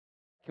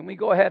Can we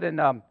go ahead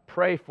and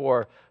pray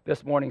for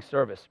this morning's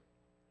service?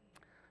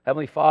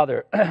 Heavenly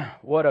Father,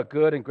 what a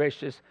good and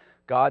gracious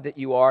God that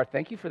you are.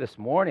 Thank you for this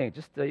morning.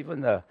 Just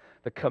even the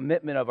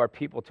commitment of our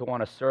people to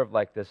want to serve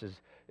like this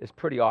is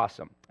pretty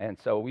awesome. And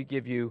so we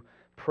give you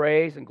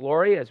praise and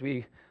glory as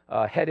we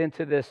head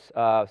into this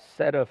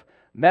set of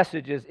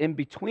messages in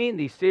between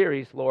these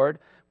series, Lord.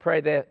 Pray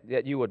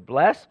that you would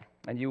bless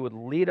and you would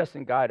lead us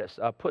and guide us.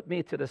 Put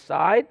me to the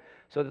side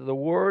so that the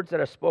words that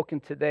are spoken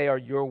today are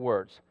your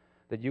words,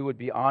 that you would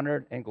be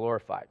honored and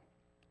glorified.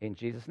 In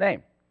Jesus'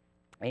 name,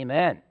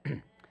 amen.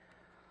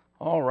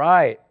 All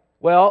right.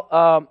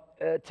 Well,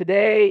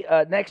 today,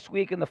 next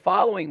week, and the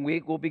following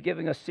week, we'll be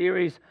giving a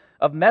series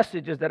of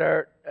messages that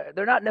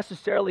they're not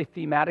necessarily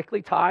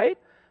thematically tied,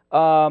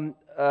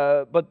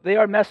 but they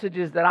are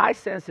messages that I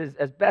sense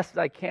as best as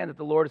I can that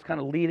the Lord is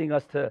kind of leading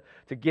us to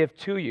give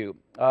to you.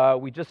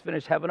 We just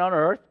finished Heaven on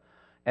Earth,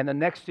 and the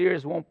next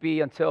series won't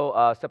be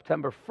until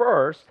September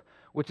 1st,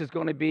 which is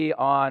going to be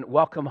on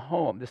Welcome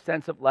Home, the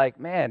sense of like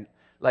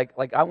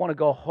I want to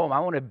go home. I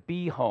want to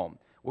be home.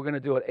 We're going to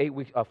do an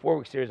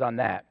 4-week series on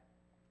that.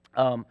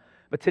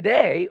 But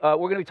today, we're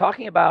going to be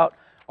talking about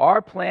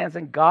our plans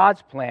and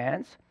God's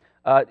plans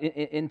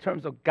in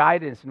terms of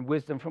guidance and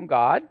wisdom from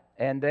God.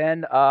 And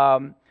then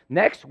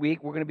next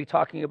week, we're going to be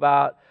talking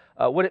about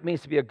what it means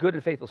to be a good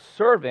and faithful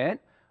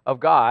servant of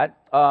God.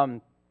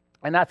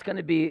 And that's going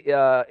to be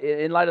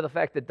in light of the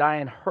fact that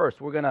Diane Hurst,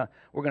 we're going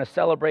to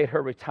celebrate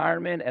her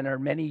retirement and her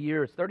many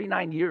years,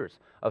 39 years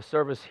of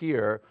service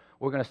here.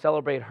 We're going to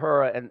celebrate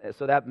her, and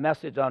so that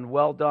message on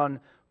well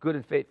done, good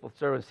and faithful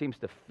servant seems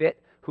to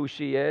fit who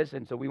she is,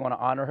 and so we want to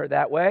honor her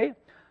that way.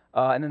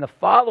 And then the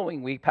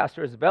following week,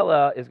 Pastor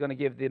Isabella is going to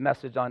give the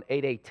message on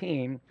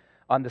 8:18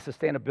 on the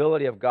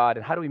sustainability of God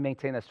and how do we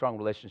maintain that strong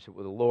relationship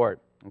with the Lord,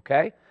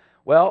 okay?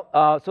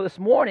 Well, so this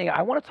morning,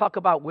 I want to talk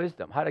about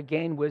wisdom, how to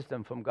gain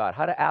wisdom from God,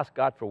 how to ask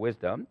God for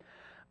wisdom.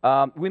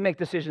 We make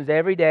decisions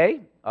every day.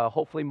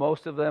 Hopefully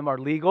most of them are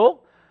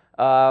legal,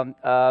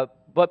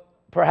 but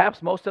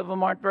perhaps most of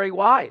them aren't very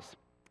wise.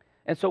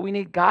 And so we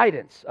need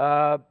guidance. Did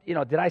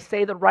I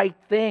say the right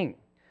thing?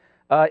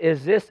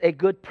 Is this a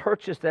good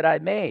purchase that I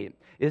made?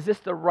 Is this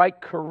the right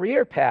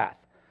career path?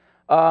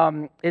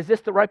 Is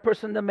this the right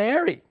person to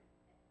marry?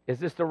 Is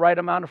this the right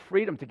amount of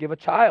freedom to give a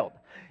child?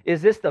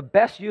 Is this the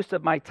best use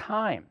of my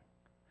time?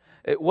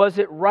 Was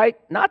it right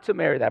not to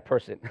marry that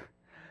person?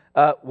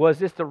 Was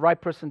this the right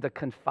person to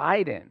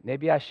confide in?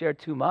 Maybe I shared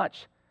too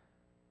much.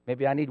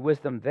 Maybe I need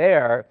wisdom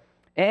there.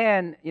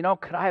 And,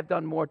 could I have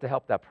done more to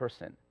help that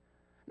person?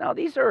 Now,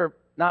 these are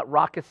not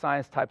rocket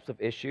science types of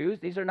issues.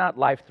 These are not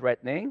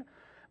life-threatening,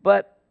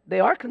 but they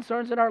are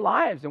concerns in our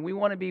lives, and we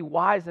want to be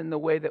wise in the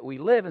way that we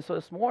live. And so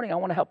this morning, I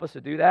want to help us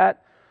to do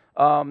that.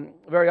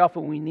 Very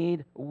often, we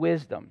need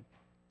wisdom.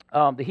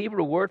 The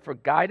Hebrew word for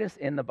guidance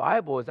in the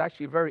Bible is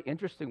actually a very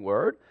interesting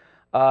word.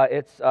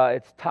 It's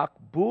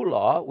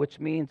takbula, which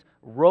means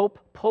rope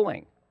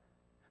pulling.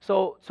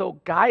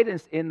 So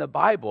guidance in the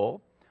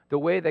Bible, the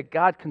way that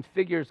God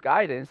configures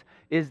guidance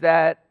is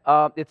that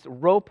it's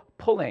rope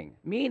pulling,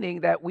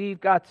 meaning that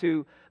we've got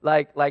to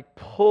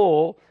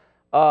pull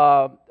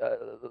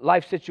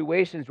life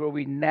situations where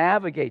we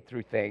navigate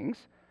through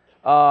things,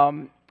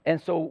 and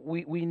so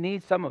we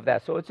need some of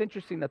that. So it's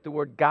interesting that the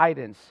word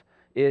guidance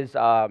is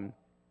the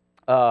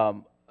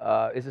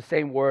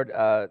same word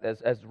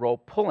as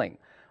rope pulling.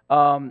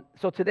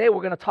 So today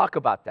we're going to talk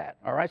about that.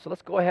 All right. So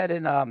let's go ahead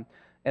and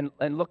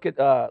look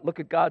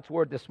at God's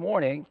word this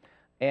morning.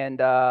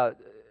 And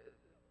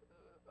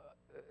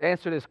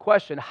answer this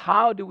question: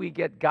 how do we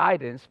get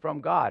guidance from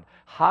God?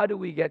 How do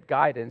we get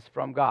guidance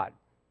from God?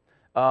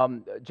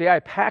 J.I.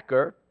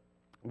 Packer,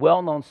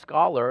 well-known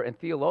scholar and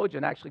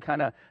theologian, actually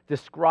kind of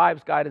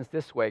describes guidance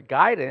this way.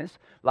 Guidance,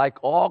 like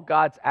all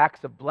God's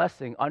acts of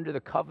blessing under the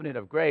covenant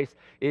of grace,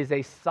 is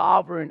a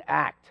sovereign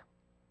act.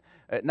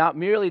 Not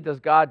merely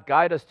does God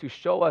guide us to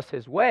show us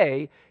His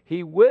way,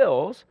 He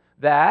wills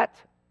that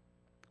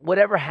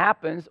whatever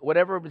happens,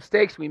 whatever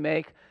mistakes we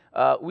make,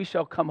 we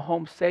shall come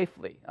home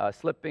safely.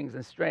 Slippings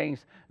and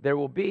strayings there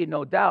will be,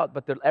 no doubt,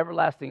 but the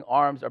everlasting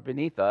arms are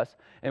beneath us,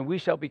 and we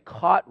shall be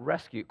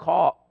rescued,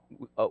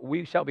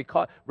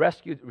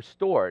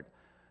 restored.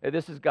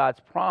 This is God's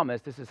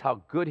promise. This is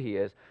how good He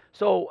is.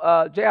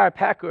 So J.I.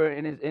 Packer,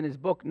 in his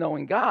book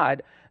Knowing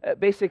God,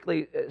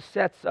 basically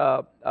sets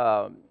a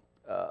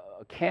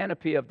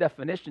canopy of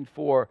definition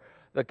for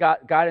the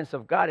guidance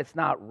of God. It's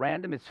not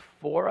random. It's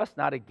for us,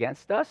 not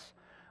against us.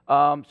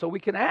 So we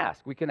can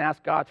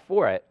ask God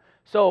for it.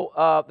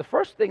 So the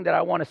first thing that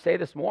I want to say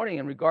this morning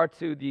in regard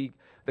to the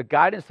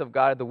guidance of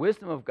God, the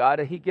wisdom of God,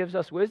 He gives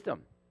us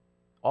wisdom.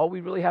 All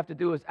we really have to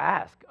do is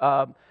ask.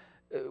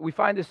 We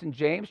find this in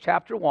James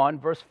chapter 1,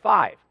 verse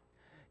 5.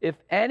 If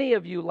any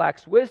of you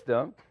lacks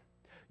wisdom,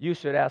 you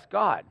should ask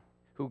God,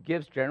 who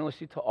gives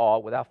generously to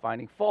all without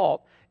finding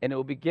fault, and it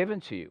will be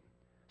given to you.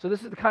 So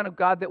this is the kind of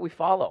God that we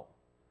follow,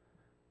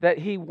 that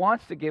He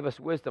wants to give us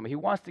wisdom. He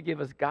wants to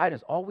give us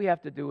guidance. All we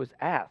have to do is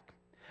ask.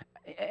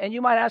 And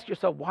you might ask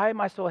yourself, why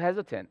am I so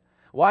hesitant?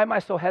 Why am I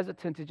so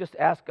hesitant to just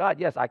ask God?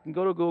 Yes, I can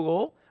go to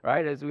Google,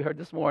 right, as we heard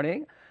this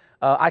morning.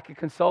 I could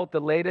consult the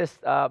latest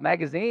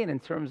magazine in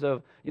terms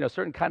of,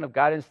 certain kind of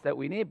guidance that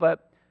we need.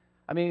 But,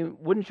 I mean,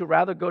 wouldn't you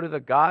rather go to the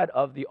God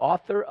of the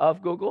author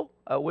of Google?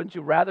 Wouldn't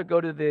you rather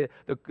go to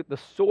the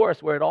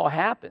source where it all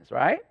happens,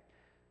 right?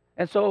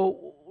 And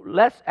so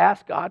let's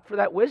ask God for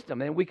that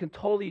wisdom, and we can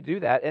totally do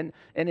that. And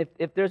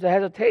if there's a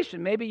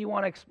hesitation, maybe you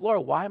want to explore,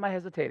 why am I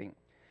hesitating?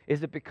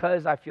 Is it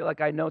because I feel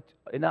like I know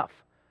enough?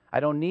 I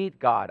don't need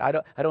God.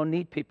 I don't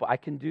need people. I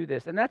can do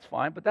this, and that's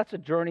fine, but that's a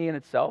journey in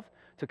itself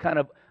to kind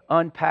of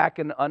unpack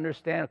and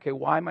understand, okay,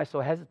 why am I so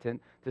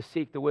hesitant to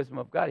seek the wisdom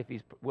of God if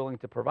He's willing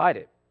to provide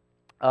it?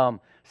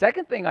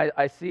 Second thing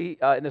I see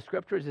in the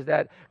Scriptures is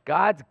that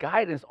God's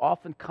guidance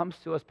often comes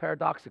to us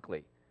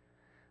paradoxically.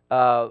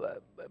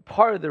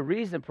 Part of the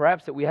reason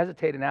perhaps that we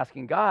hesitate in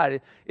asking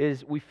God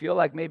is we feel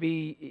like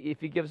maybe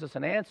if He gives us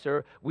an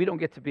answer, we don't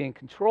get to be in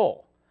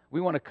control. We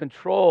want to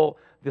control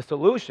the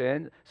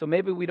solution, so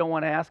maybe we don't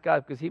want to ask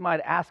God because He might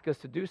ask us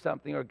to do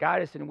something or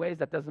guide us in ways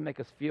that doesn't make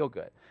us feel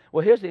good.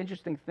 Well, here's the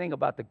interesting thing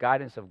about the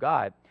guidance of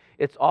God.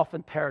 It's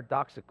often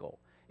paradoxical.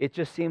 It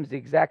just seems the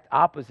exact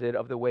opposite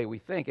of the way we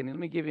think. And let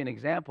me give you an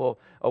example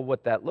of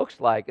what that looks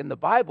like. In the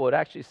Bible, it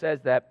actually says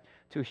that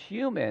to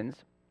humans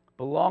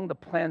belong the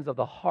plans of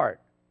the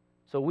heart.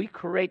 So we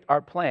create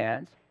our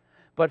plans,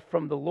 but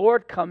from the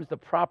Lord comes the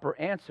proper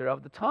answer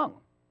of the tongue.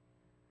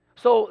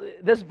 So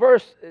this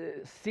verse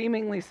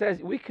seemingly says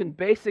we can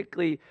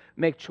basically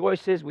make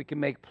choices, we can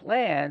make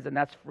plans, and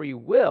that's free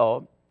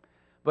will.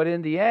 But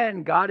in the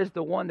end, God is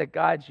the one that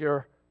guides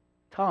your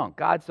tongue.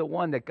 God's the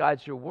one that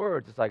guides your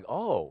words. It's like,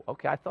 oh,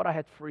 okay, I thought I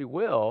had free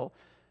will,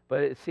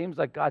 but it seems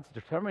like God's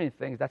determining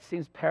things. That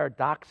seems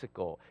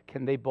paradoxical.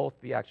 Can they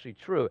both be actually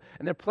true?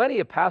 And there are plenty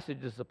of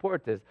passages to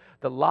support this.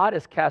 The lot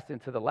is cast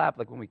into the lap,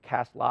 like when we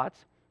cast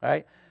lots,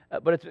 right?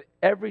 But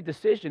every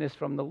decision is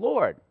from the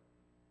Lord.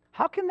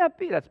 How can that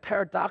be? That's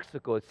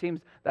paradoxical. It seems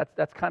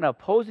that's kind of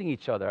opposing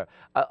each other.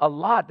 A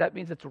lot, that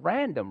means it's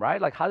random, right?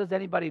 Like, how does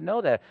anybody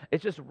know that?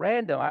 It's just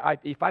random.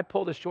 If I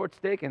pull the short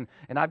stick and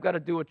I've got to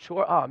do a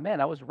chore, oh man,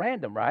 that was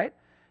random, right?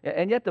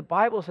 And yet the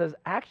Bible says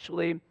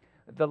actually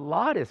the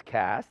lot is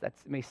cast. That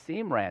may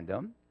seem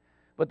random,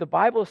 but the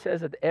Bible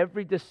says that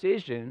every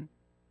decision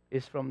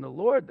is from the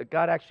Lord, that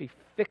God actually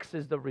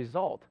fixes the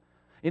result.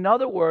 In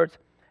other words,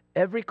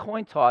 every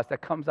coin toss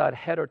that comes out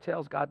head or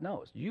tails, God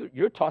knows.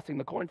 You're tossing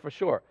the coin for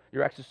sure.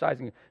 You're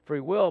exercising free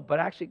will, but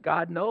actually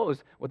God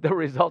knows what the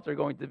results are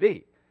going to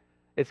be.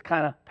 It's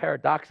kind of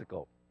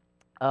paradoxical.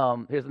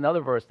 Here's another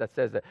verse that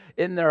says that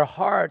in their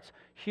hearts,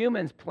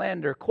 humans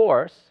plan their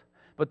course,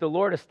 but the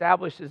Lord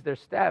establishes their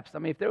steps. I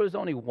mean, if there was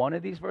only one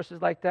of these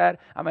verses like that,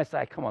 I might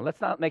say, come on,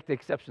 let's not make the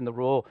exception the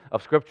rule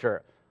of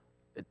Scripture.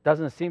 It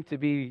doesn't seem to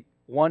be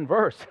one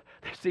verse.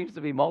 There seems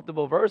to be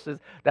multiple verses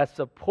that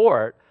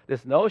support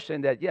this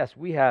notion that, yes,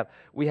 we have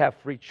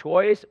free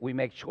choice, we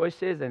make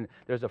choices, and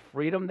there's a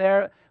freedom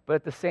there, but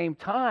at the same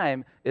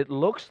time, it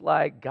looks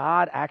like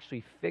God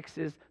actually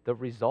fixes the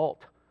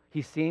result.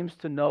 He seems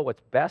to know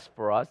what's best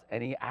for us,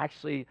 and He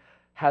actually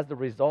has the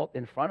result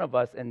in front of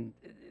us, and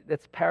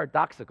that's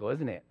paradoxical,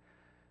 isn't it?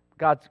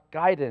 God's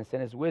guidance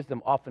and His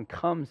wisdom often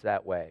comes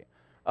that way.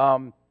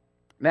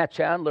 Matt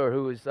Chandler,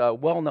 who is a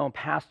well-known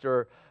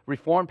pastor,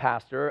 Reformed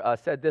pastor,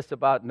 said this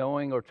about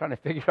knowing or trying to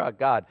figure out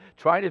God.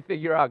 Trying to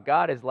figure out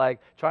God is like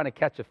trying to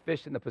catch a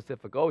fish in the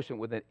Pacific Ocean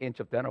with an inch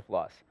of dental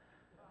floss.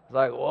 It's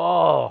like,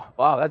 whoa,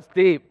 wow, that's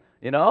deep,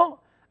 you know?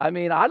 I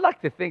mean, I'd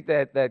like to think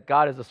that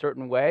God is a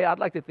certain way. I'd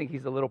like to think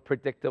He's a little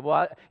predictable.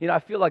 I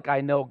feel like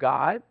I know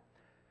God,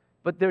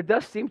 but there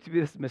does seem to be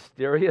this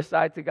mysterious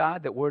side to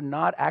God that we're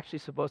not actually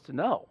supposed to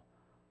know.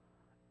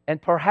 And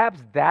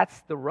perhaps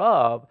that's the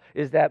rub,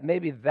 is that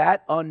maybe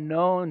that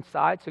unknown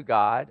side to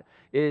God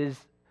is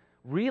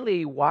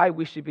really why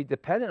we should be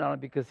dependent on Him,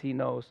 because He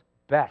knows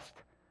best,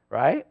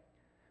 right?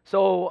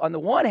 So on the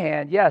one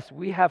hand, yes,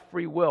 we have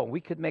free will.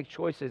 We could make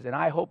choices, and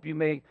I hope you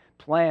make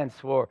plans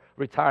for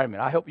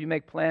retirement. I hope you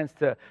make plans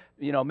to,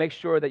 make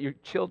sure that your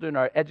children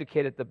are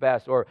educated the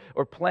best, or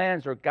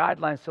plans or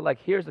guidelines to, like,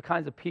 here's the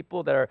kinds of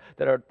people that are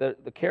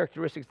the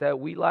characteristics that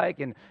we like,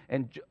 and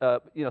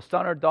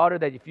son or daughter,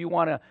 that if you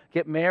want to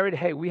get married,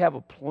 hey, we have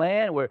a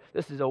plan where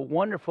this is a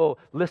wonderful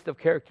list of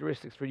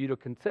characteristics for you to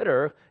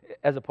consider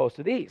as opposed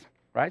to these,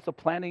 right? So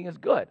planning is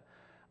good.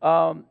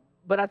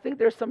 But I think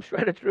there's some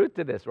shred of truth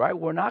to this, right?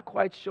 We're not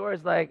quite sure.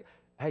 It's like,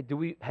 hey,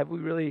 have we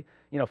really,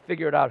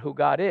 figured out who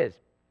God is?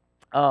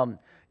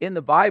 In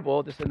the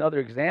Bible, just another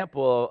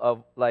example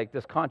of like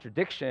this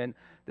contradiction,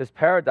 this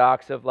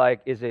paradox of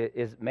like,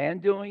 is man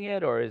doing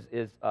it, or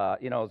is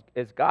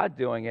God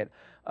doing it?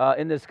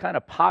 In this kind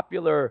of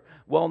popular,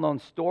 well-known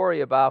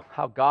story about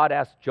how God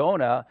asked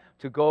Jonah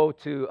to go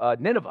to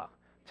Nineveh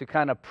to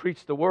kind of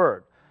preach the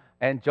word.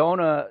 And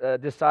Jonah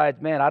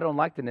decides, man, I don't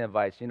like the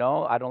Ninevites,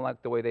 I don't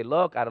like the way they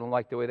look. I don't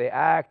like the way they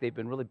act. They've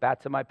been really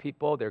bad to my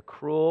people. They're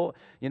cruel.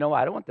 I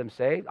don't want them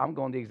saved. I'm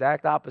going the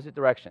exact opposite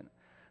direction.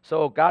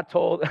 So God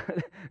told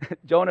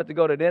Jonah to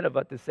go to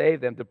Nineveh to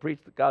save them, to preach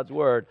God's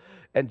word.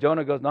 And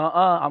Jonah goes,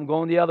 I'm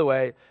going the other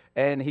way.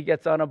 And he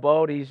gets on a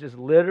boat. He's just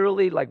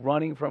literally like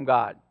running from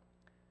God.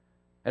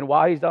 And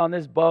while he's on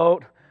this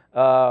boat,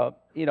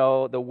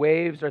 the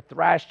waves are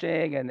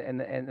thrashing and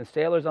the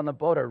sailors on the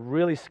boat are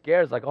really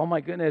scared. It's like, oh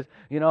my goodness,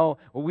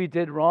 we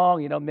did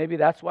wrong. Maybe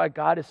that's why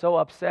God is so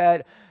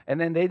upset. And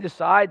then they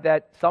decide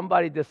that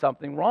somebody did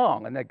something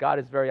wrong and that God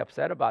is very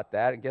upset about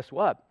that. And guess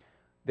what?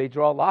 They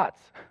draw lots.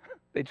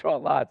 They draw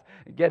lots.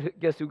 And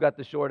guess who got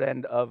the short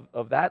end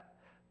of that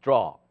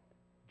draw?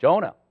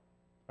 Jonah,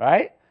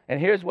 right? And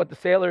here's what the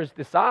sailors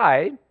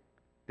decide.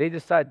 They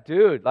decide,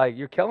 dude, like,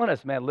 you're killing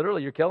us, man.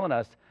 Literally, you're killing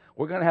us.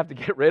 We're going to have to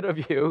get rid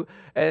of you.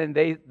 And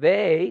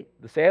the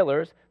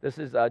sailors, this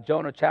is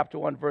Jonah chapter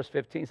 1, verse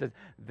 15, says,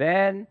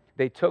 then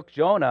they took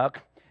Jonah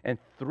and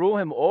threw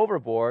him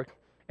overboard,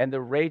 and the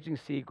raging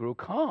sea grew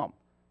calm.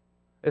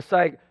 It's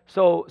like,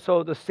 so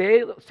the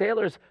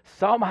sailors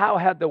somehow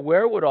had the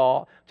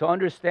wherewithal to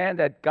understand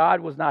that God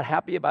was not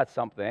happy about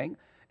something,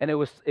 and it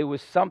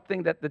was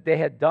something that they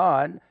had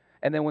done.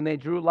 And then when they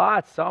drew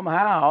lots,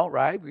 somehow,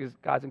 right, because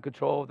God's in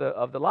control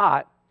of the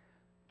lot,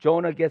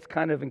 Jonah gets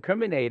kind of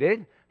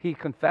incriminated. He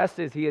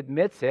confesses, he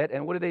admits it,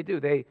 and what do?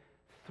 They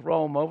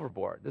throw him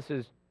overboard. This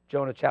is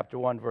Jonah chapter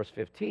 1, verse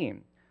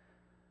 15.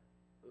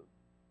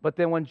 But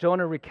then when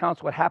Jonah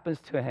recounts what happens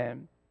to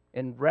him,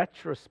 in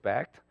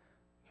retrospect,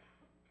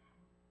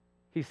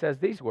 he says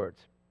these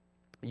words,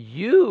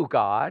 you,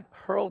 God,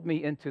 hurled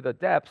me into the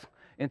depths,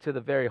 into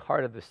the very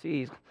heart of the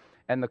seas,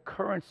 and the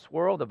current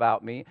swirled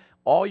about me.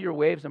 All your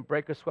waves and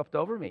breakers swept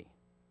over me.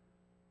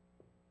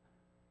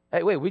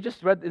 Hey, wait, we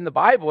just read in the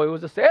Bible, it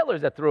was the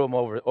sailors that threw him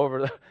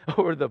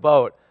over the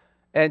boat.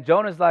 And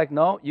Jonah's like,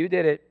 no, you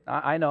did it.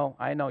 I know.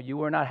 You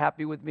were not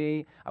happy with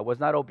me. I was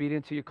not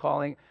obedient to your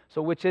calling.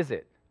 So which is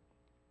it?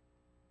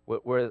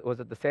 Was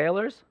it the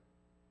sailors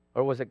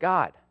or was it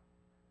God?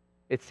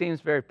 It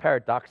seems very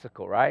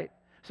paradoxical, right?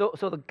 So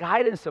the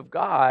guidance of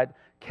God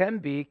can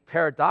be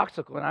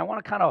paradoxical. And I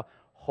want to kind of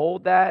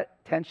hold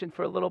that tension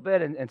for a little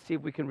bit and see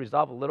if we can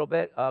resolve a little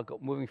bit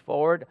moving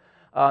forward.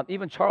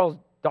 Even Charles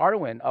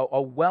Darwin,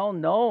 a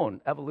well-known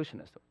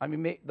evolutionist,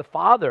 the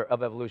father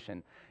of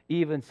evolution,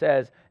 even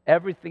says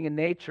everything in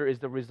nature is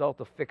the result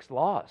of fixed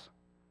laws.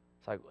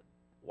 It's like,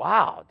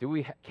 wow,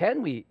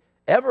 can we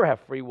ever have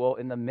free will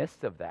in the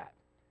midst of that?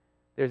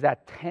 There's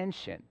that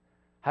tension.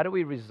 How do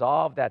we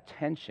resolve that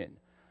tension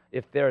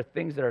if there are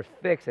things that are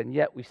fixed and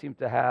yet we seem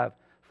to have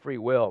free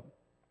will?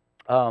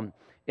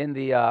 In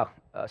the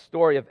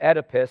story of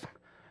Oedipus,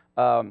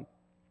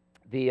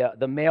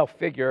 the male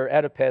figure,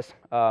 Oedipus,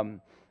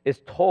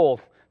 is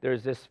told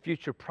there's this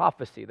future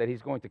prophecy that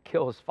he's going to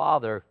kill his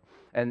father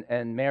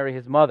and marry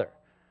his mother.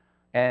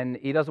 And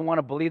he doesn't want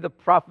to believe the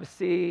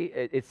prophecy.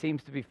 It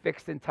seems to be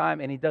fixed in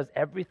time, and he does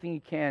everything he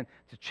can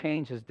to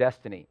change his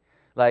destiny.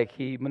 Like,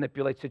 he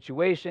manipulates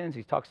situations,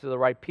 he talks to the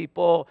right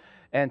people,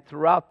 and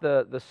throughout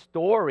the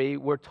story,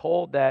 we're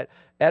told that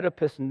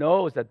Oedipus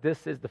knows that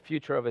this is the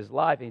future of his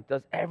life, and he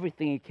does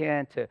everything he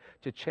can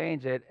to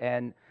change it,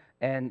 and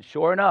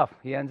sure enough,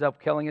 he ends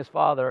up killing his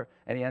father,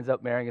 and he ends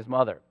up marrying his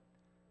mother.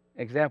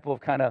 Example of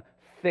kind of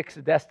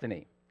fixed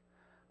destiny.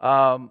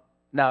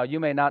 Now, you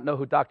may not know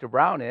who Dr.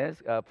 Brown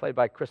is, played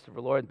by Christopher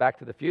Lloyd in Back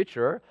to the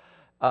Future.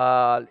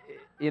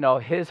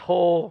 His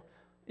whole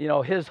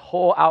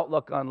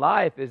outlook on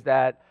life is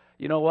that,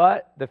 you know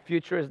what? The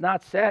future is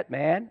not set,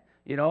 man.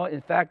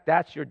 In fact,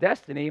 that's your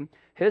destiny.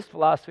 His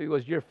philosophy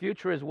was your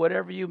future is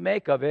whatever you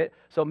make of it,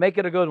 so make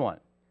it a good one.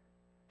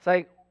 It's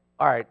like,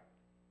 all right,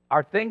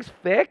 are things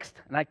fixed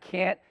and I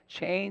can't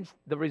change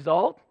the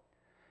result?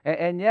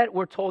 And yet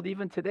we're told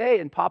even today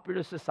in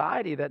popular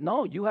society that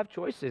no, you have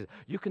choices.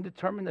 You can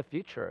determine the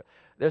future.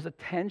 There's a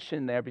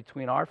tension there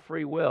between our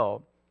free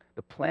will,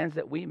 the plans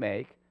that we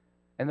make,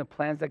 and the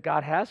plans that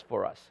God has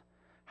for us.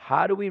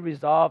 How do we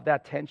resolve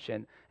that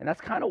tension? And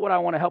that's kind of what I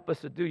want to help us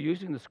to do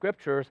using the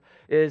scriptures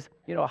is,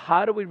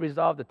 how do we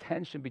resolve the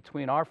tension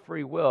between our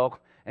free will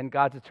and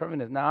God's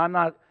determinism? Now,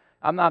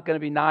 I'm not going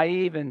to be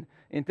naive in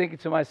thinking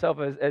to myself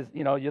as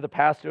you're the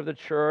pastor of the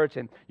church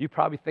and you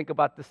probably think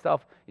about this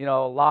stuff, a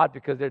lot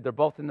because they're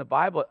both in the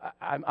Bible.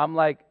 I'm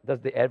like, does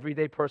the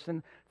everyday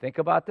person think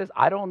about this?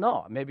 I don't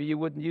know. Maybe you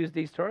wouldn't use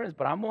these terms,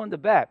 but I'm willing to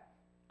bet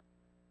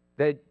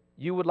that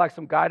you would like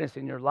some guidance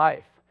in your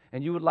life.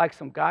 And you would like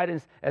some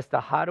guidance as to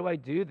how do I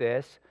do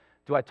this?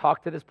 Do I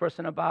talk to this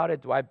person about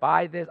it? Do I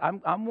buy this?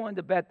 I'm willing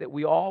to bet that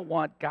we all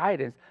want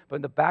guidance, but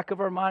in the back of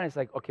our mind, it's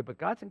like, okay, but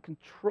God's in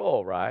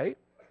control, right?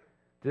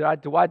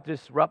 Do I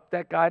disrupt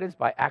that guidance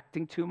by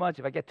acting too much?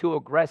 If I get too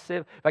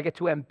aggressive, if I get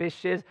too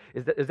ambitious,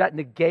 does that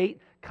negate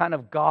kind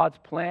of God's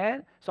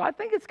plan? So I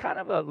think it's kind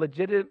of a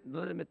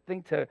legitimate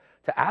thing to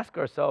ask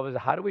ourselves is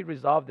how do we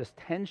resolve this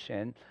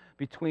tension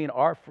between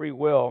our free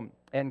will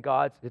and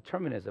God's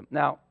determinism?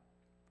 Now,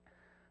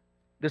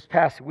 this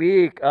past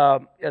week,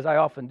 as I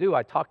often do,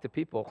 I talk to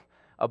people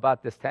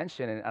about this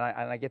tension, and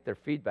I get their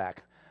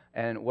feedback.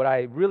 And what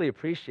I really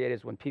appreciate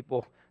is when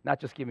people not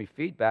just give me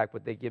feedback,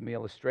 but they give me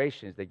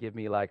illustrations. They give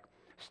me like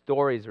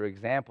stories or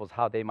examples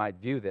how they might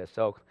view this.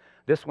 So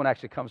this one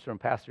actually comes from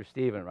Pastor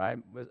Stephen, right?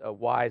 A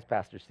wise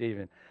Pastor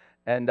Stephen.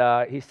 And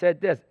he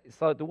said this.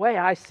 So the way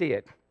I see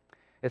it,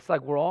 it's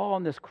like we're all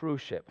on this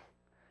cruise ship.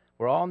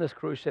 We're all on this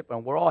cruise ship,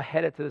 and we're all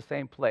headed to the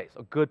same place,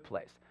 a good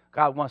place.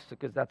 God wants to,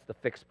 because that's the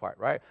fixed part,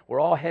 right? We're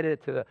all headed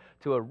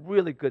to a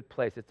really good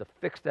place. It's a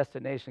fixed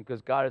destination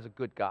because God is a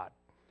good God.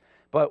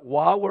 But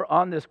while we're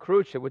on this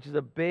cruise ship, which is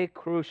a big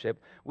cruise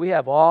ship, we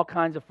have all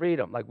kinds of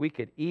freedom. Like we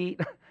could eat,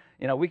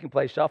 we can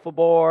play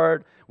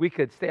shuffleboard, we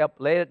could stay up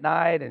late at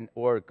night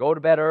or go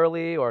to bed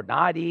early or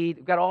not eat.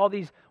 We've got all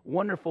these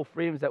wonderful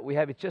freedoms that we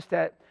have. It's just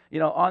that,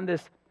 on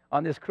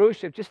this cruise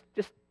ship, just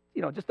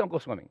don't go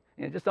swimming.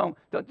 Just don't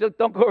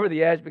go over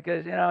the edge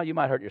because, you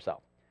might hurt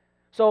yourself.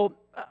 So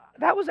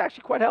that was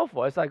actually quite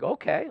helpful. It's like,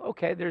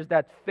 okay, there's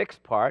that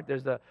fixed part.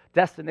 There's the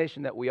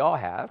destination that we all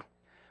have.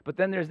 But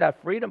then there's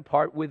that freedom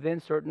part within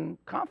certain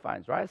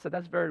confines, right? So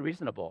that's very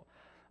reasonable.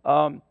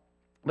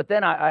 But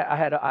then I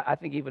had, I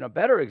think, even a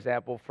better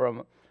example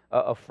from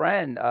a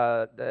friend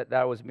that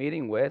I was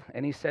meeting with.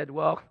 And he said,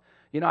 well,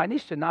 I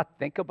need to not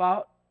think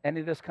about any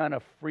of this kind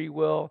of free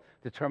will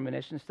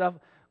determination stuff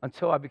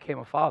until I became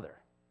a father.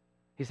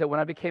 He said, when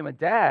I became a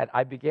dad,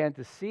 I began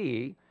to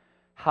see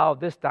how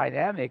this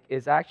dynamic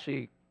is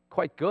actually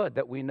quite good,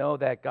 that we know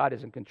that God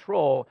is in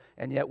control,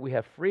 and yet we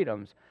have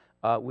freedoms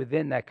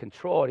within that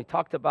control. And he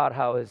talked about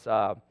how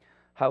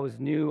his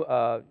new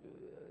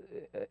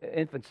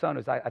infant son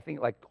is, I think,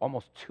 like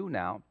almost 2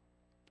 now,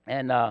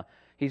 and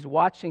he's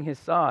watching his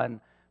son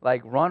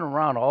like run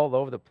around all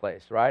over the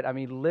place, right? I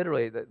mean,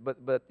 literally.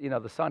 But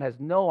the son has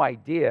no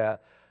idea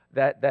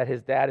that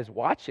his dad is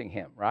watching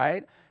him,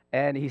 right?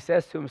 And he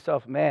says to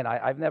himself, "Man,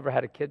 I've never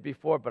had a kid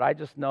before, but I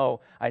just know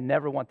I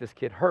never want this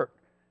kid hurt.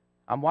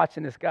 I'm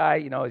watching this guy,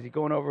 is he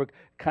going over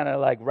kind of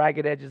like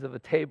ragged edges of a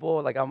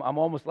table? Like I'm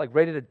almost like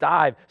ready to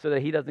dive so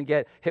that he doesn't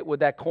get hit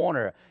with that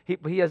corner."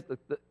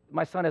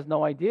 My son has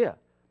no idea.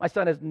 My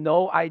son has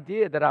no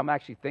idea that I'm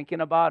actually thinking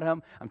about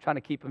him. I'm trying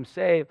to keep him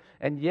safe.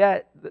 And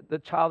yet the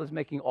child is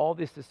making all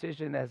this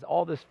decision, has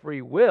all this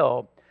free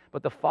will.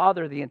 But the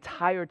father the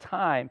entire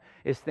time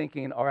is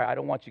thinking, all right, I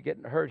don't want you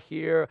getting hurt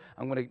here.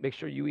 I'm going to make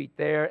sure you eat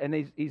there. And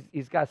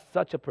he's got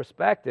such a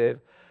perspective,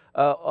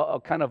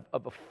 a kind of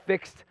a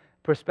fixed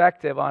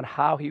perspective on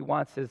how he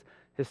wants his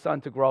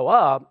son to grow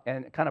up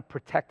and kind of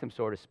protect him,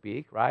 so to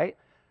speak, right?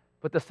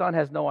 But the son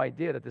has no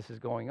idea that this is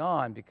going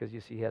on because, you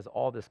see, he has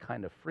all this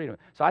kind of freedom.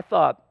 So I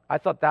thought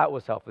that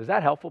was helpful. Is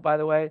that helpful, by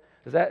the way?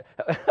 Is that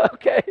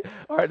okay?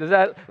 All right. Does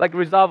that like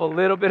resolve a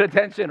little bit of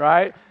tension,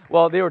 right?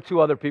 Well, there were 2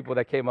 other people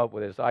that came up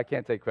with it, so I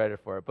can't take credit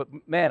for it. But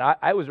man,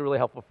 I was really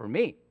helpful for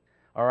me.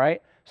 All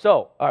right.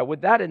 So, all right,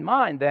 with that in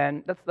mind,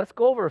 then let's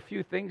go over a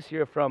few things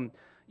here from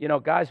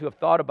guys who have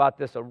thought about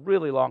this a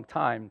really long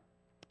time.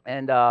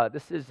 And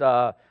this is,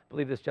 I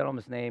believe this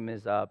gentleman's name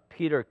is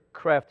Peter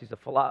Kreeft. He's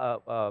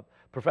a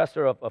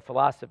professor of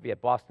philosophy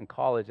at Boston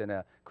College and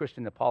a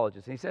Christian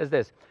apologist. And he says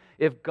this: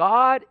 if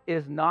God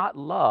is not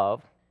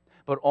love,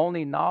 but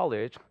only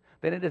knowledge,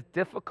 then it is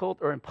difficult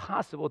or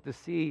impossible to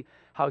see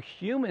how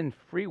human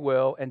free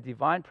will and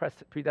divine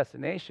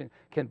predestination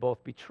can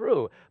both be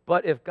true.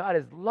 But if God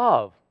is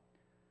love,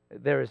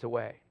 there is a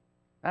way.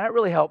 And that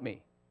really helped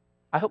me.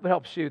 I hope it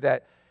helps you,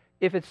 that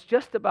if it's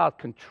just about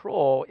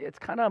control, it's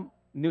kind of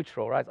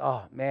neutral, right?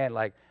 Oh, man,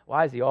 like,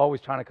 why is he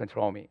always trying to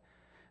control me?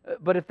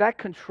 But if that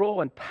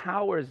control and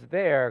power is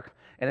there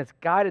and it's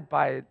guided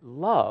by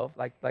love,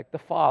 like the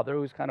father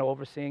who's kind of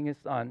overseeing his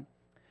son,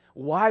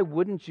 why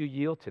wouldn't you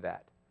yield to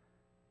that?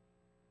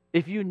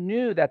 If you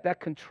knew that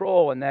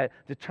control and that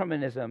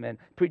determinism and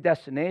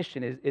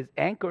predestination is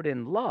anchored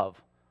in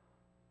love,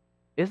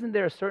 isn't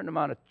there a certain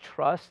amount of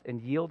trust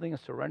and yielding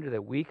and surrender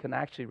that we can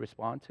actually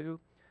respond to?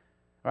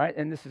 Right?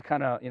 And this is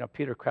kind of,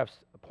 Peter Kreeft's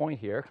point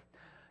here.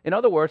 In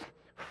other words,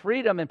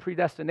 freedom and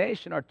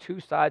predestination are 2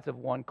 sides of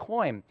one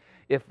coin.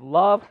 If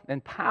love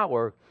and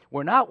power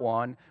were not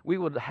one, we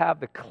would have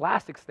the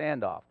classic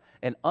standoff,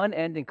 an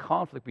unending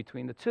conflict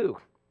between the 2.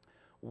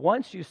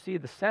 Once you see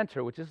the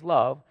center, which is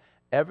love,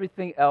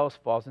 everything else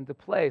falls into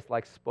place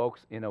like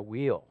spokes in a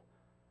wheel.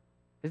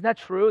 Isn't that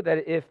true?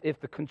 That if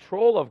the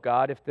control of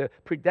God, if the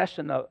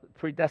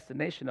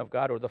predestination of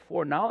God or the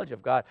foreknowledge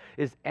of God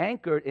is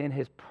anchored in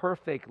his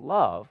perfect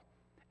love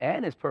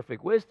and his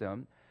perfect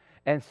wisdom,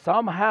 and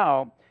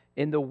somehow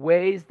in the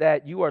ways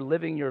that you are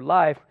living your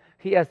life,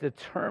 he has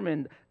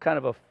determined kind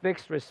of a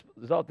fixed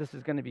result. This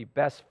is going to be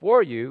best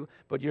for you,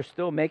 but you're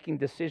still making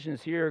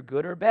decisions here,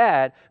 good or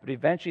bad, but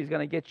eventually he's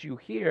going to get you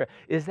here.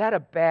 Is that a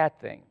bad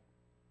thing?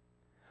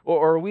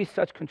 Or are we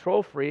such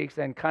control freaks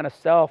and kind of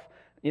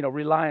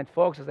reliant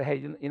folks and say,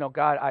 hey,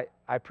 God,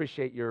 I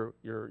appreciate your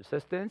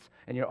assistance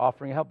and your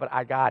offering help, but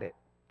I got it.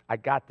 I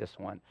got this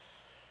one.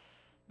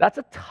 That's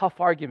a tough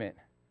argument.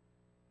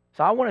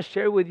 So I want to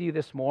share with you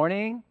this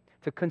morning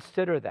to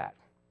consider that.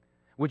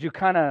 Would you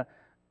kind of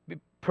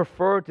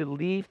prefer to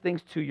leave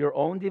things to your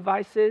own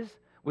devices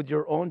with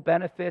your own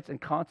benefits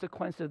and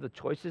consequences of the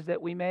choices that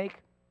we make?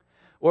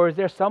 Or is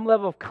there some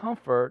level of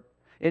comfort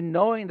in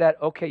knowing that,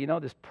 okay,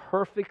 this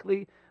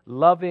perfectly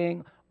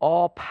loving,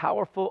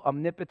 all-powerful,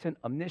 omnipotent,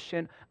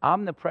 omniscient,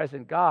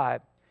 omnipresent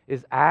God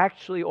is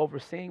actually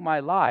overseeing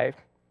my life,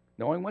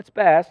 knowing what's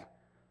best,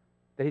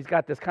 that he's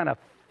got this kind of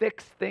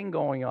fixed thing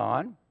going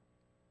on?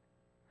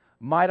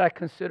 Might I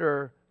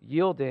consider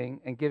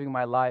yielding and giving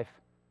my life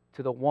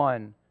to the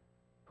one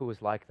who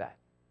is like that.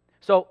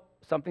 So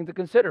something to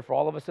consider for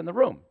all of us in the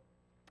room.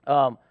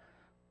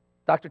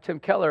 Dr. Tim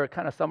Keller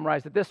kind of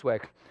summarized it this way.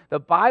 The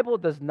Bible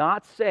does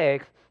not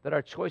say that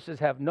our choices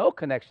have no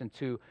connection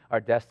to our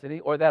destiny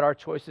or that our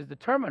choices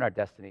determine our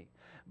destiny,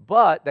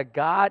 but that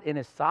God in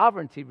his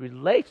sovereignty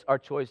relates our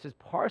choices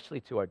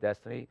partially to our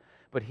destiny,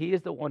 but he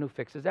is the one who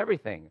fixes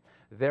everything.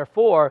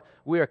 Therefore,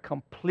 we are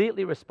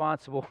completely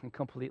responsible and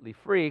completely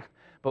free,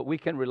 but we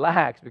can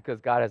relax because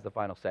God has the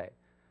final say.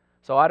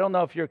 So I don't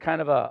know if you're kind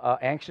of a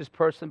anxious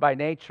person by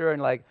nature, and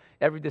like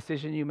every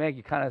decision you make,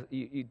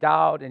 you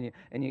doubt and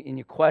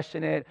you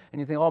question it,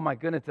 and you think, oh my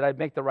goodness, did I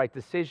make the right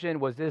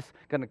decision? Is this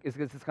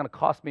gonna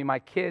cost me my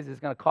kids? Is this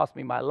gonna cost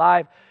me my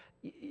life?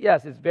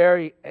 Yes, it's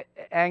very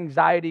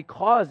anxiety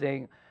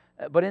causing,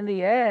 but in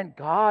the end,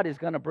 God is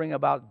gonna bring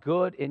about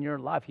good in your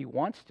life. He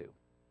wants to,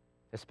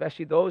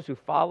 especially those who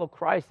follow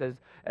Christ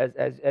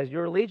as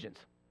your allegiance.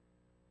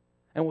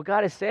 And what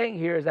God is saying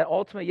here is that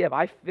ultimately,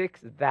 I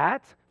fixed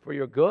that for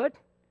your good,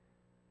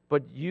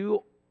 but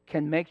you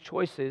can make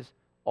choices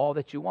all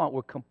that you want.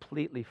 We're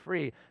completely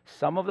free.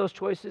 Some of those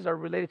choices are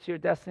related to your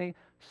destiny.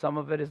 Some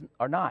of it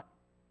are not.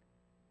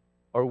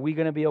 Are we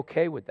going to be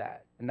okay with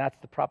that? And that's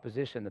the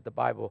proposition that the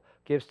Bible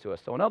gives to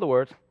us. So in other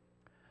words,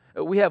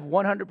 we have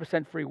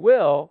 100% free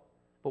will,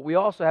 but we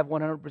also have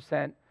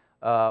 100%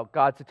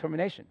 God's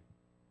determination.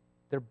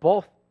 They're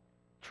both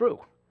true.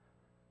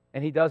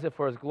 And he does it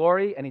for his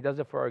glory, and he does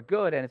it for our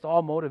good, and it's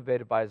all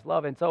motivated by his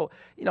love. And so,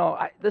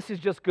 this is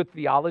just good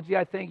theology,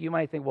 I think. You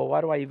might think, well,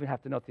 why do I even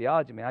have to know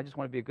theology? Man, I just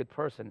want to be a good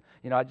person.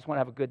 I just want to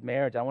have a good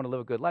marriage. I want to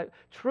live a good life.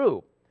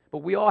 True,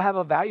 but we all have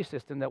a value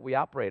system that we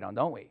operate on,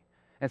 don't we?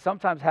 And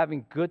sometimes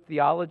having good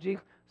theology,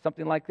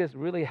 something like this,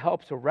 really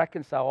helps to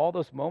reconcile all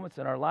those moments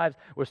in our lives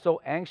we're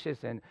so anxious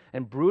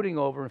and brooding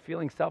over and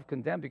feeling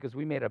self-condemned because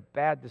we made a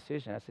bad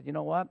decision. I said, you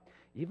know what?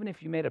 Even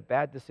if you made a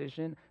bad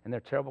decision and there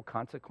are terrible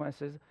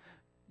consequences,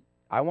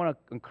 I want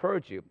to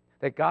encourage you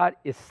that God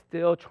is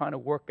still trying to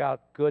work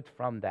out good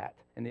from that.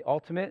 In the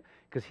ultimate,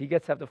 because he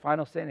gets to have the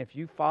final say, and if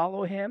you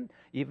follow him,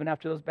 even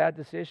after those bad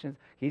decisions,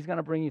 he's going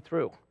to bring you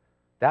through.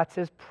 That's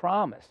his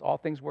promise. All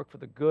things work for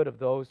the good of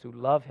those who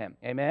love him.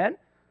 Amen?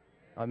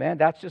 Amen.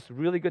 That's just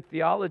really good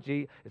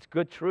theology. It's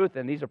good truth,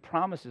 and these are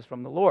promises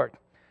from the Lord.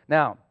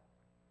 Now,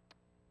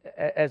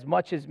 as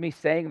much as me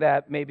saying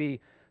that may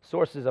be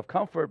sources of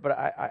comfort, but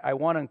I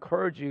want to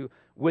encourage you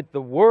with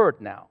the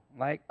word now.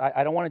 Like,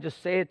 I don't want to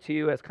just say it to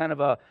you as kind of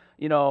a,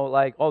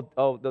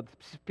 the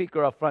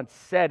speaker up front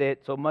said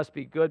it, so it must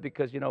be good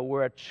because,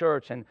 we're at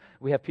church and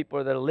we have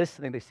people that are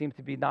listening. They seem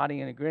to be nodding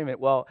in agreement.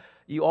 Well,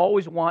 you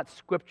always want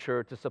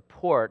Scripture to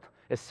support,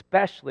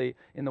 especially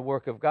in the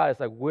work of God. It's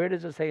like, where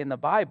does it say in the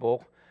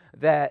Bible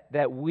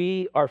that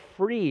we are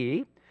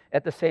free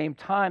at the same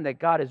time that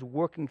God is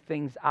working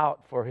things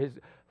out for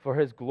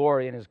his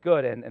glory and his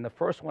good? And the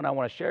first one I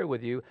want to share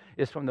with you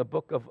is from the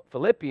book of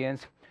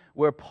Philippians,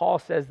 where Paul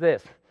says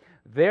this: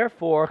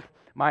 therefore,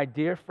 my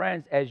dear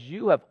friends, as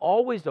you have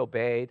always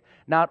obeyed,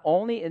 not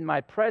only in my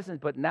presence,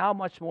 but now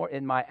much more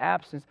in my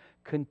absence,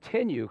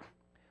 continue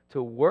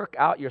to work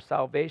out your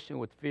salvation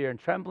with fear and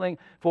trembling,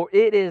 for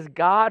it is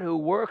God who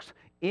works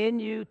in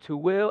you to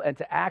will and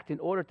to act in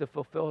order to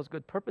fulfill his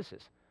good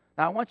purposes.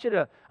 Now, I want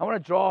to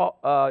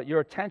draw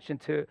your attention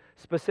to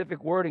specific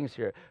wordings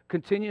here.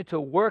 Continue to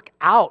work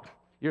out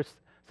your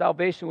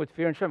salvation with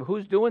fear and trembling.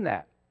 Who's doing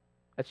that?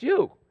 That's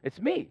you.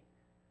 It's me.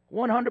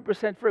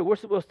 100% free. We're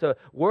supposed to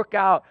work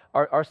out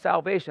our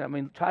salvation. I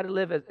mean, try to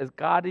live as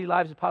godly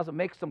lives as possible.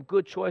 Make some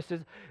good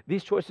choices.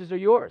 These choices are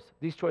yours.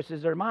 These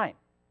choices are mine.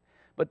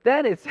 But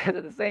then it says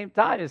at the same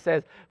time, it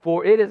says,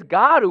 for it is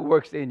God who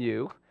works in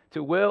you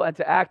to will and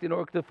to act in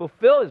order to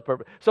fulfill his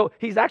purpose. So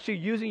he's actually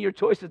using your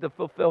choices to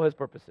fulfill his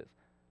purposes.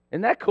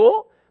 Isn't that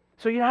cool?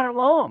 So you're not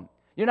alone.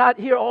 You're not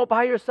here all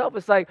by yourself.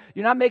 It's like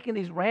you're not making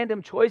these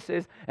random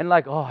choices and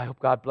like, oh, I hope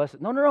God bless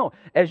it. No.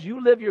 As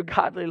you live your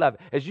godly life,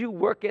 as you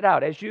work it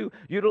out, as you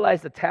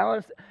utilize the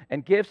talents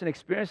and gifts and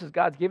experiences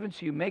God's given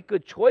to you, make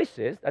good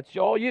choices. That's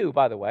all you,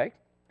 by the way.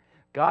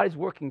 God is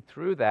working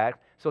through that,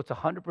 so it's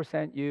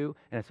 100% you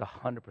and it's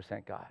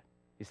 100% God.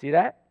 You see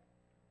that?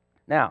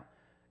 Now,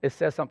 it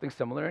says something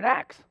similar in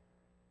Acts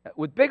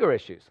with bigger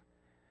issues.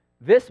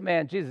 This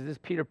man, Jesus, this is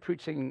Peter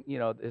preaching,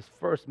 his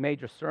first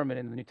major sermon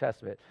in the New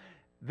Testament.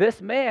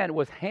 This man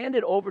was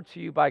handed over to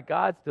you by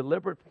God's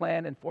deliberate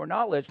plan and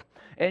foreknowledge,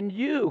 and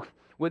you,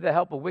 with the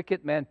help of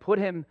wicked men, put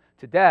him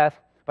to death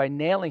by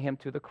nailing him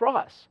to the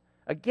cross.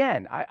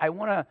 Again, I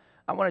want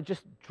to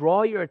just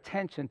draw your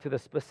attention to the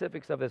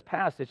specifics of this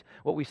passage.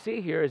 What we see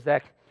here is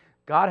that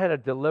God had a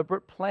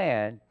deliberate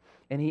plan,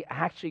 and he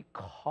actually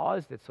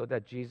caused it so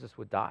that Jesus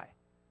would die.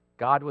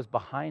 God was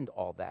behind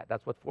all that.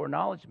 That's what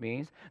foreknowledge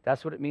means.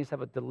 That's what it means to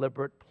have a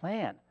deliberate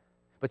plan.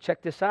 But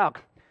check this out.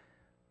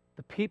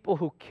 The people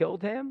who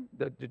killed him,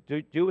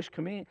 the Jewish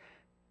community,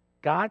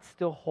 God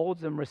still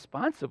holds them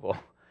responsible.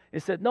 He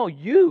said, no,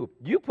 you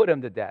put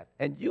him to death,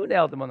 and you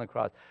nailed him on the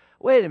cross.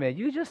 Wait a minute,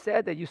 you just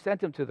said that you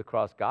sent him to the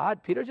cross,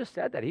 God. Peter just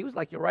said that. He was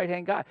like your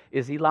right-hand guy.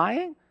 Is he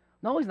lying?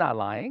 No, he's not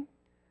lying.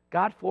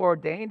 God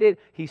foreordained it.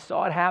 He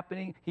saw it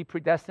happening. He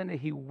predestined it.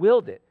 He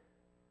willed it.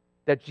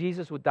 that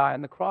Jesus would die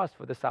on the cross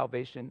for the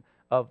salvation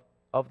of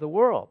the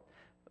world.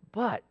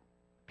 But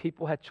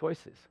people had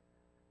choices,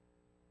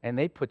 and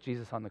they put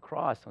Jesus on the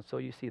cross, and so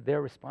you see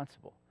they're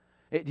responsible.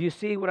 Do you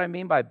see what I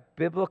mean by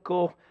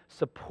biblical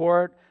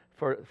support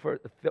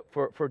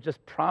for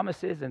just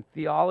promises and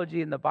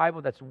theology in the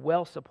Bible that's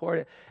well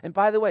supported? And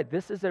by the way,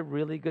 this is a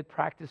really good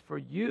practice for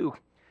you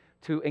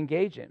to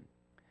engage in.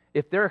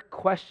 If there are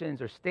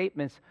questions or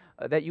statements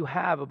that you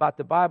have about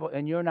the Bible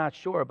and you're not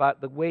sure about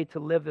the way to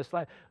live this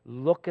life,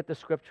 look at the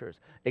Scriptures,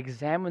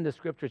 examine the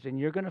Scriptures, and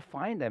you're going to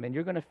find them, and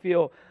you're going to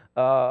feel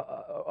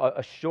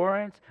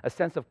assurance, a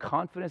sense of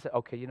confidence that,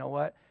 okay, you know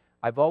what?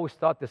 I've always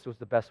thought this was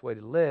the best way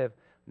to live.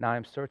 Now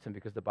I'm certain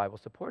because the Bible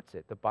supports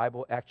it. The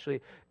Bible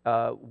actually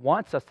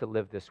wants us to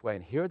live this way,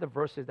 and here are the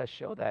verses that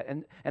show that,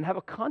 and have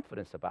a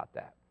confidence about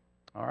that.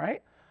 All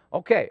right?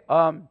 Okay.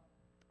 I'm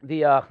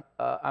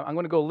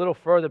going to go a little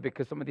further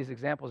because some of these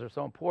examples are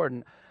so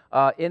important.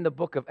 In the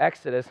book of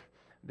Exodus,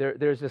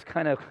 there's this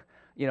kind of,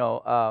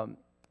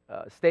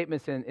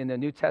 statements in the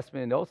New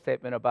Testament and the Old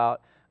Testament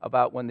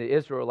about when the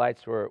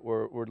Israelites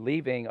were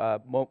leaving.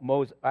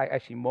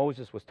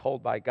 Moses was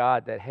told by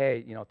God that,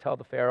 hey, tell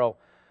the Pharaoh,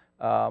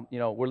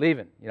 we're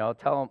leaving.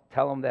 Tell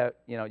him that,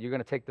 you're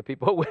going to take the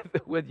people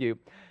with you.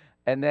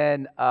 And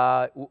then,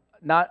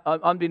 not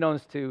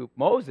unbeknownst to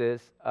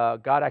Moses,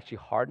 God actually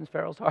hardens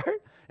Pharaoh's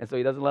heart. And so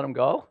he doesn't let them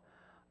go.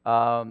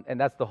 And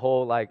that's the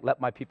whole,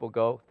 let my people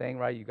go thing,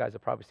 right? You guys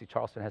have probably seen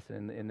Charleston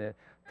Heston in the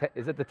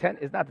is it the 10?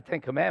 It's not the 10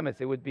 Commandments.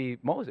 It would be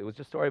Moses. It was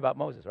just a story about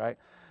Moses, right?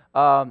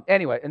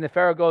 Anyway, and the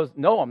Pharaoh goes,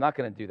 no, I'm not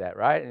going to do that,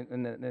 right?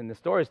 And the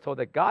story is told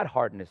that God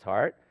hardened his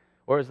heart.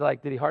 Or it's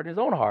like, did he harden his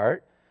own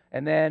heart?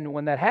 And then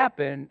when that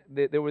happened,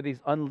 there were these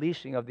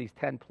unleashing of these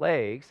 10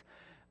 plagues,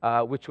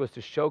 which was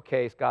to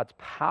showcase God's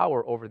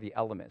power over the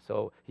elements.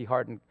 So he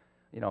hardened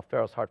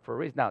Pharaoh's heart for a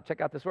reason. Now, check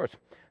out this verse.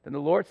 Then the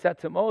Lord said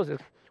to Moses,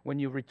 when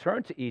you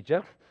return to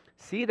Egypt,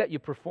 see that you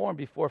perform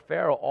before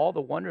Pharaoh all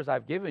the wonders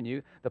I've given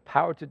you the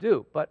power to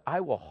do. But I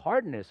will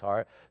harden his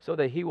heart so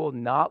that he will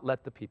not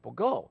let the people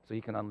go, so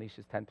he can unleash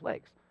his 10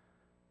 plagues.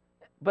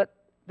 But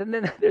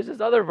then there's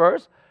this other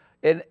verse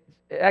in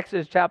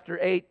Exodus chapter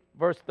 8,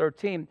 verse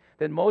 13.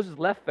 Then Moses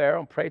left Pharaoh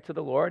and prayed to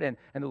the Lord, and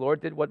the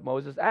Lord did what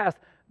Moses asked.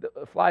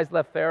 The flies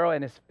left Pharaoh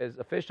and his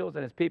officials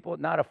and his people,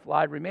 not a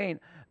fly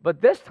remained.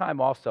 But this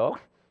time also,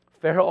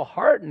 Pharaoh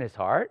hardened his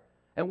heart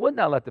and would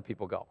not let the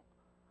people go.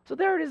 So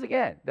there it is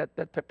again,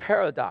 that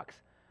paradox.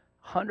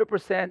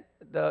 100%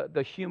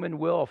 the human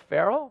will of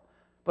Pharaoh,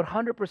 but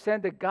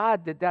 100% that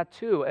God did that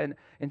too. And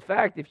in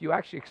fact, if you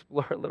actually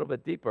explore a little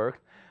bit deeper,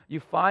 you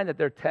find that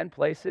there are 10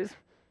 places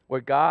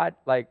where God,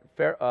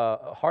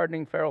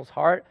 hardening Pharaoh's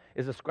heart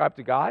is ascribed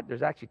to God.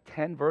 There's actually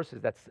 10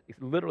 verses that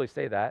literally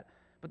say that.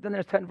 But then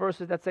there's 10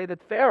 verses that say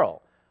that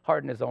Pharaoh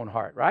hardened his own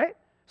heart, right?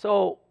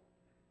 So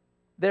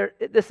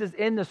this is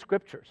in the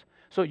Scriptures.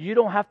 So you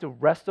don't have to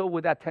wrestle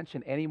with that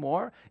tension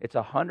anymore. It's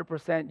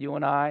 100% you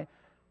and I,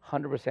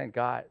 100%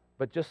 God.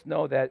 But just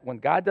know that when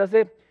God does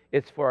it,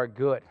 it's for our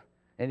good.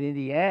 And in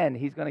the end,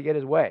 he's going to get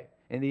his way.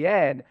 In the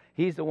end,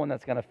 he's the one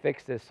that's going to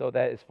fix this so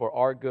that it's for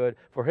our good,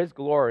 for his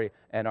glory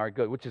and our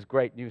good, which is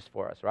great news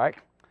for us, right?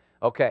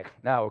 Okay,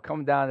 now we're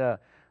coming down to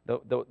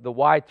the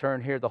wide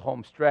turn here, the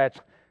home stretch.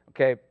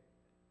 Okay,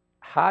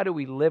 how do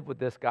we live with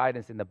this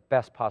guidance in the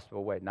best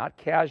possible way? Not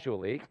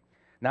casually,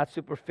 not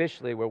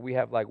superficially, where we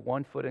have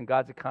 1 foot in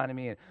God's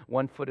economy and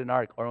 1 foot in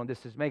our own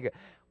decision-making.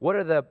 What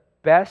are the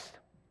best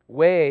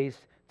ways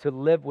to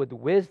live with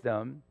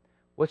wisdom?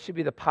 What should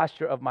be the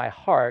posture of my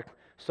heart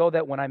so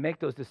that when I make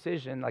those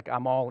decisions,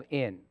 I'm all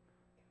in?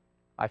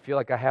 I feel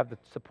like I have the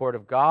support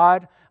of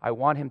God. I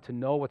want him to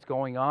know what's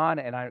going on,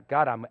 and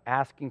God, I'm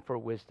asking for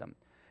wisdom.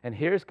 And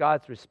here's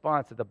God's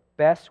response that the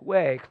best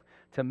way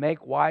to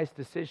make wise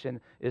decision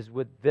is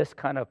with this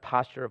kind of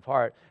posture of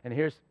heart. And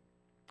here's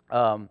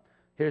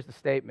the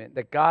statement,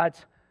 that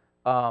God's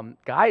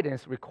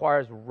guidance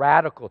requires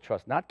radical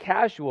trust, not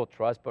casual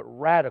trust, but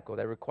radical.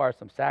 That requires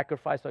some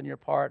sacrifice on your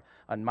part,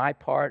 on my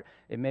part.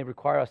 It may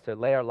require us to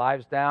lay our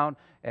lives down.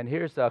 And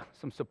here's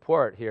some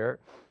support here.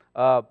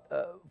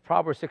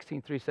 Proverbs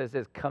 16:3 says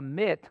this,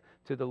 commit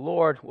to the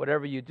Lord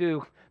whatever you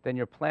do, then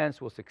your plans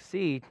will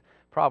succeed.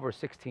 Proverbs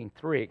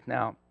 16:3.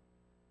 Now,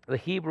 the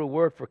Hebrew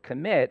word for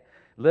commit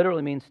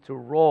literally means to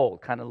roll,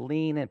 kind of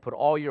lean and put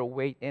all your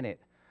weight in it.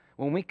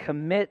 When we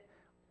commit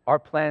our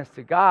plans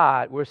to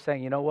God, we're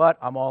saying, you know what,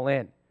 I'm all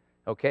in.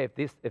 Okay,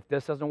 if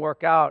this doesn't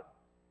work out,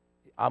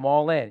 I'm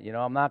all in.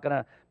 I'm not going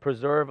to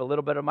preserve a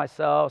little bit of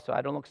myself so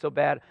I don't look so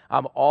bad.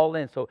 I'm all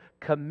in. So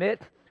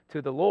commit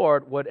to the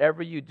Lord,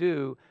 whatever you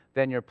do,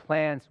 then your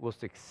plans will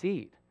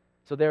succeed.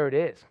 So there it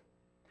is.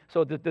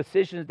 So the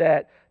decisions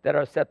that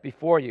are set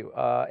before you,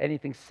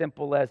 anything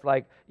simple as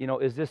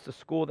is this the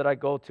school that I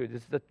go to? Is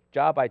this the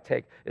job I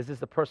take? Is this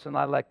the person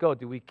I let go?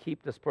 Do we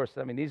keep this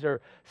person? I mean, these are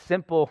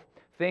simple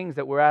things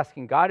that we're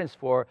asking guidance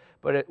for,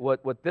 but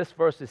what this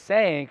verse is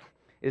saying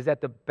is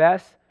that the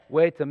best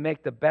way to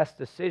make the best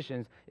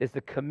decisions is to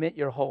commit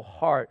your whole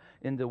heart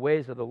in the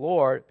ways of the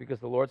Lord, because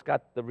the Lord's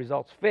got the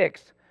results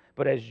fixed.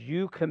 But as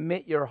you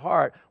commit your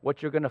heart,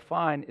 what you're going to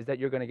find is that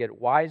you're going to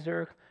get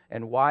wiser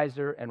and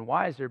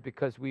wiser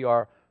because we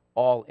are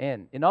all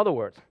in. In other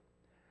words,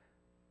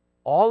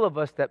 all of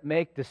us that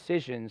make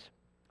decisions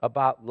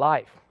about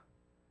life,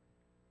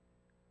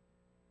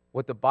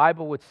 what the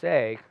Bible would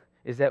say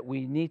is that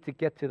we need to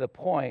get to the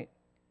point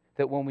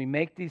that when we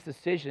make these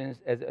decisions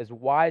as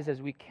wise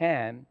as we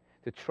can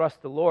to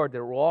trust the Lord,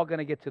 that we're all going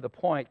to get to the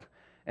point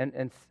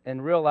and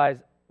realize,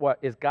 what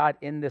is God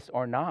in this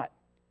or not?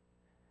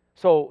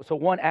 So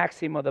one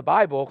axiom of the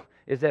Bible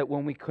is that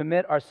when we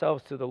commit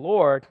ourselves to the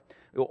Lord,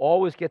 we'll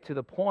always get to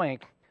the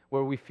point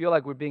where we feel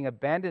like we're being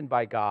abandoned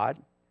by God.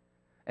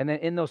 And then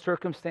in those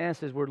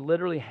circumstances, we're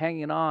literally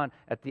hanging on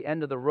at the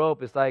end of the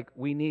rope. It's like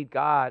we need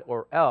God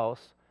or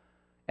else.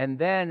 And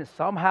then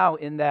somehow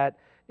in that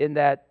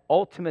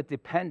ultimate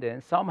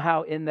dependence,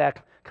 somehow in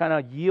that kind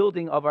of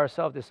yielding of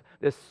ourselves,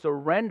 this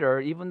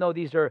surrender, even though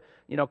these are,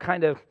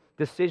 kind of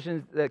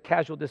decisions,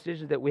 casual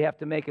decisions that we have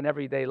to make in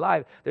everyday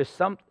life, there's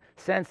some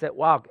sense that,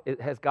 wow,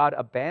 has God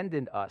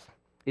abandoned us?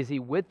 Is He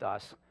with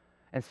us?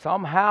 And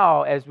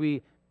somehow as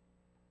we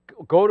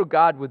go to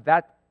God with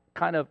that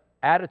kind of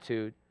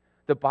attitude,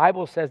 the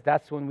Bible says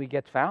that's when we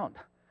get found.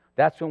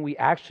 That's when we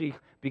actually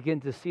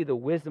begin to see the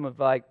wisdom of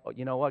like, oh,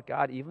 you know what,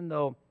 God, even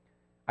though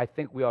I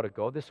think we ought to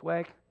go this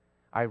way,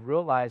 I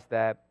realize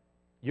that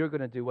you're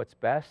going to do what's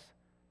best.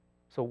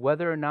 So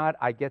whether or not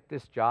I get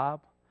this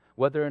job,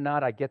 whether or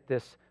not I get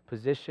this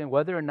position,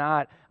 whether or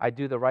not I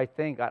do the right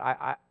thing, God,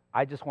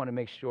 I just want to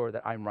make sure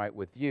that I'm right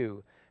with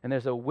you. And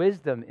there's a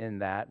wisdom in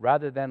that,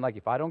 rather than like,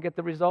 if I don't get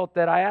the result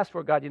that I asked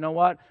for, God, you know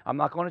what? I'm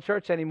not going to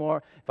church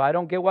anymore. If I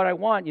don't get what I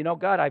want,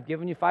 God, I've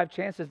given you 5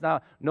 chances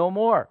now. No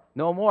more.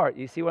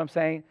 You see what I'm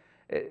saying?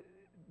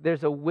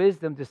 There's a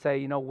wisdom to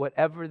say,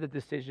 whatever the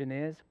decision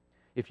is,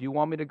 if you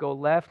want me to go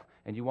left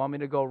and you want me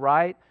to go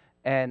right,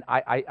 and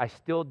I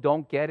still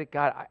don't get it,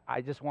 God,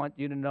 I just want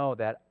you to know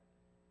that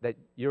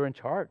you're in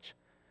charge.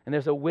 And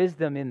there's a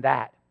wisdom in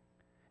that.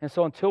 And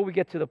so until we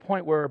get to the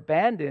point where we're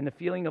abandoned, the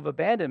feeling of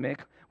abandonment,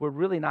 we're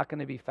really not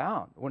going to be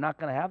found. We're not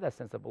going to have that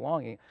sense of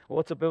belonging. Well,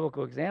 what's a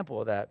biblical example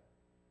of that?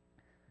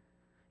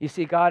 You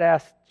see, God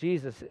asked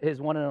Jesus,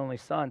 His one and only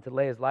Son, to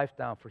lay His life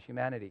down for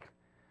humanity.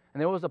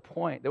 And there was a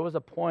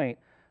point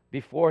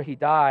before He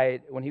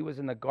died when He was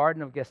in the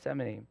Garden of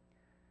Gethsemane,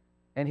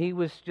 and He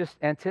was just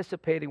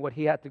anticipating what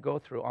He had to go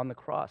through on the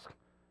cross.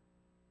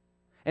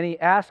 And He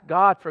asked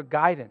God for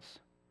guidance.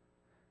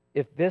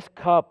 If this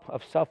cup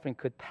of suffering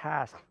could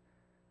pass,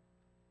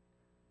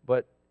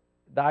 but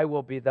thy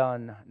will be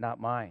done, not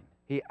mine.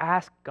 He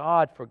asked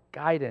God for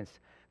guidance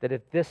that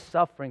if this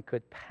suffering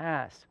could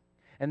pass.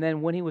 And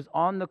then when He was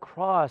on the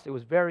cross, it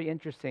was very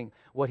interesting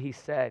what He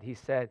said. He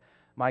said,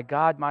 my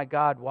God,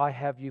 why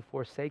have you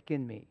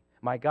forsaken me?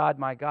 My God,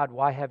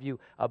 why have you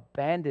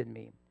abandoned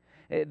me?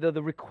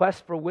 The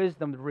request for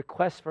wisdom, the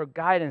request for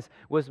guidance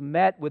was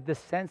met with the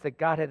sense that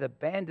God had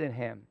abandoned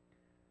him.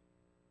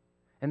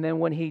 And then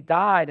when He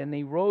died and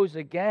He rose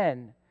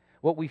again,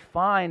 what we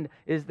find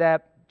is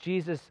that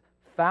Jesus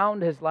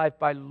found His life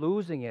by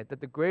losing it, that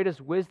the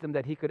greatest wisdom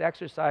that He could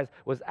exercise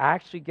was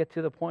actually get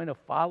to the point of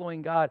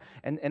following God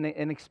and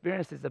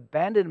experience His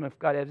abandonment of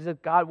God, as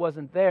if God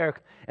wasn't there.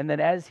 And then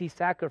as He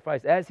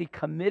sacrificed, as He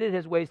committed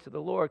His ways to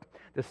the Lord,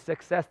 the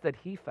success that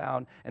He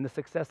found and the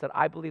success that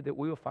I believe that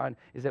we will find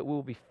is that we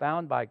will be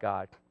found by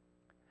God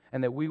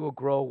and that we will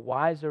grow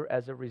wiser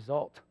as a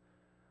result.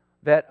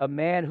 That a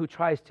man who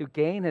tries to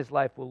gain his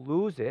life will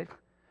lose it,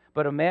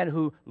 but a man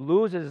who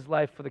loses his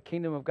life for the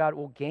kingdom of God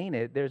will gain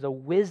it. There's a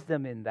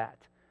wisdom in that.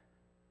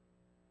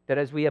 That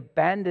as we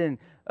abandon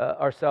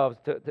ourselves,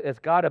 as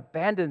God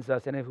abandons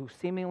us, and if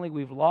seemingly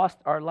we've lost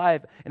our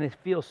life, and it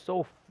feels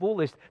so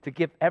foolish to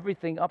give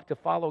everything up to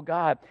follow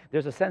God,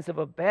 there's a sense of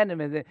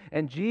abandonment.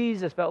 And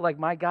Jesus felt like,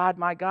 my God,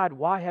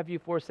 why have you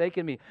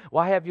forsaken me?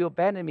 Why have you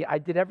abandoned me? I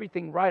did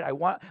everything right.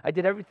 I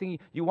did everything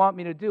you want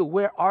me to do.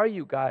 Where are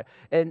you, God?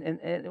 And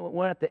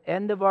we're at the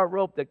end of our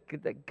rope.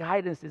 The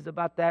guidance is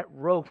about that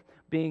rope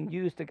being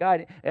used to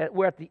guide.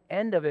 We're at the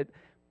end of it.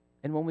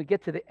 And when we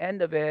get to the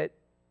end of it,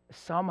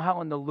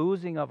 somehow in the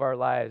losing of our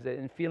lives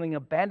and feeling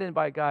abandoned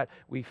by God,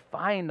 we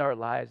find our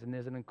lives, and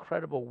there's an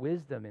incredible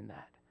wisdom in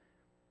that.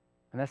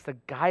 And that's the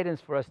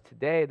guidance for us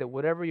today, that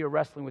whatever you're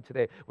wrestling with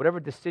today,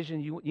 whatever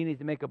decision you need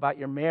to make about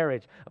your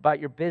marriage, about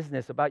your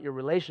business, about your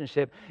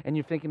relationship, and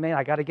you're thinking, man,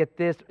 I got to get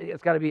this,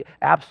 it's got to be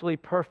absolutely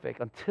perfect,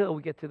 until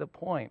we get to the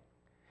point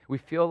we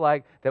feel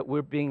like that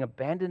we're being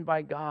abandoned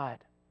by God.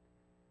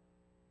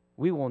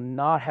 We will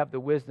not have the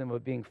wisdom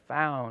of being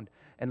found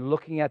and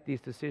looking at these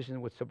decisions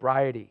with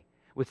sobriety,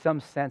 with some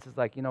sense. It's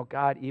like,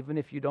 God, even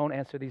if you don't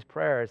answer these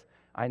prayers,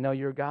 I know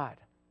you're God,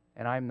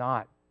 and I'm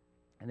not.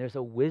 And there's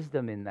a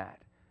wisdom in that.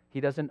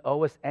 He doesn't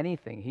owe us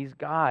anything. He's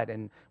God,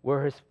 and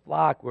we're His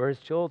flock, we're His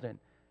children,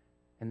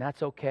 and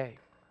that's okay.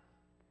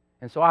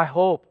 And so I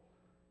hope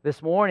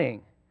this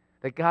morning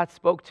that God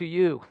spoke to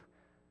you,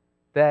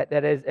 that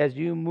as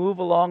you move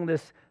along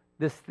this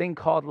thing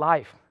called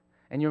life,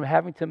 and you're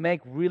having to make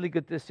really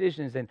good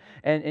decisions,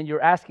 and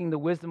you're asking the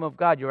wisdom of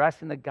God, you're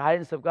asking the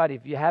guidance of God.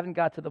 If you haven't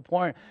got to the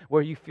point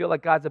where you feel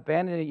like God's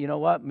abandoning it, you know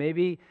what?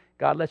 Maybe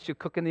God lets you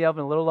cook in the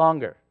oven a little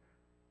longer,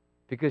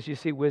 Because you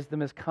see,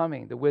 wisdom is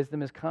coming. The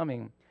wisdom is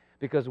coming.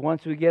 Because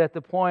once we get at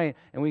the point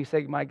and we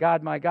say, my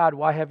God,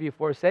 why have you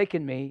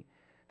forsaken me?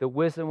 The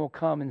wisdom will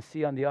come and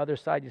see on the other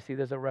side, you see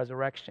there's a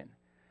resurrection.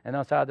 And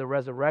outside of the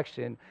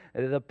resurrection,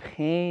 the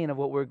pain of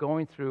what we're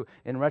going through,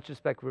 in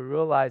retrospect, we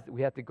realize that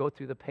we have to go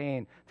through the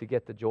pain to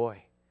get the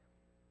joy.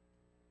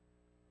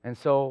 And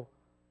so,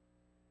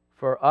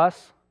 for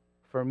us,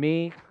 for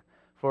me,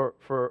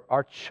 for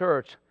our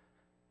church,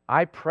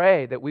 I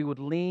pray that we would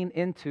lean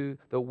into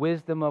the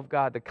wisdom of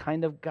God, the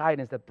kind of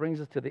guidance that brings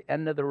us to the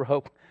end of the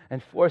rope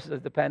and forces us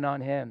to depend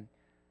on Him.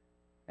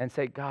 And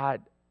say,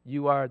 God,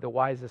 you are the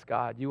wisest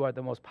God. You are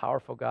the most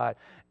powerful God.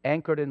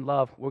 Anchored in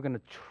love, we're going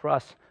to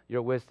trust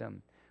your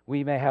wisdom.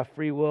 We may have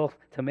free will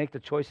to make the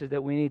choices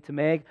that we need to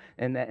make,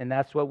 and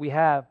that's what we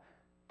have.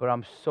 But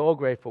I'm so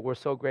grateful, we're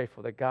so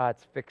grateful that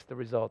God's fixed the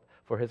result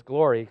for His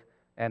glory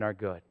and our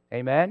good.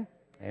 Amen?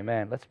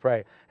 Amen. Let's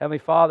pray. Heavenly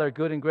Father,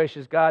 good and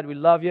gracious God, we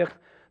love you.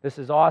 This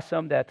is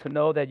awesome to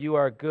know that you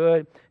are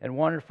good and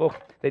wonderful,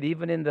 that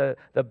even in the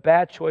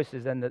bad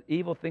choices and the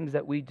evil things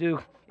that we do,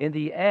 in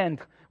the end,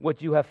 what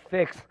you have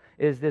fixed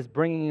is this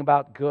bringing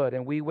about good,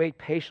 and we wait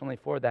patiently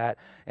for that.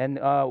 And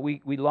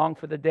we long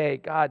for the day,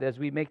 God, as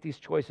we make these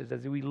choices,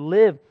 as we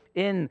live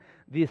in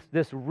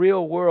this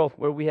real world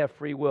where we have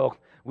free will,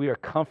 we are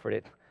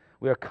comforted.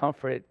 We are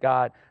comforted,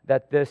 God,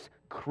 that this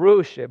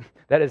cruise ship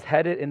that is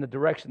headed in the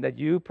direction that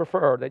you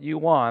prefer, that you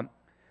want,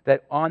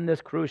 that on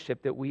this cruise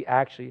ship that we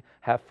actually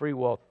have free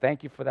will.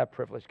 Thank you for that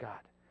privilege, God.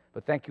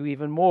 But thank you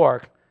even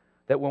more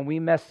that when we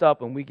mess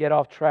up, when we get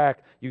off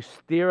track, you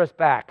steer us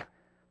back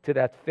to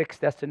that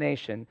fixed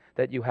destination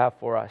that you have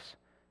for us.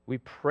 We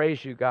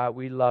praise you, God.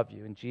 We love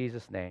you. In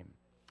Jesus' name,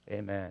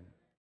 amen.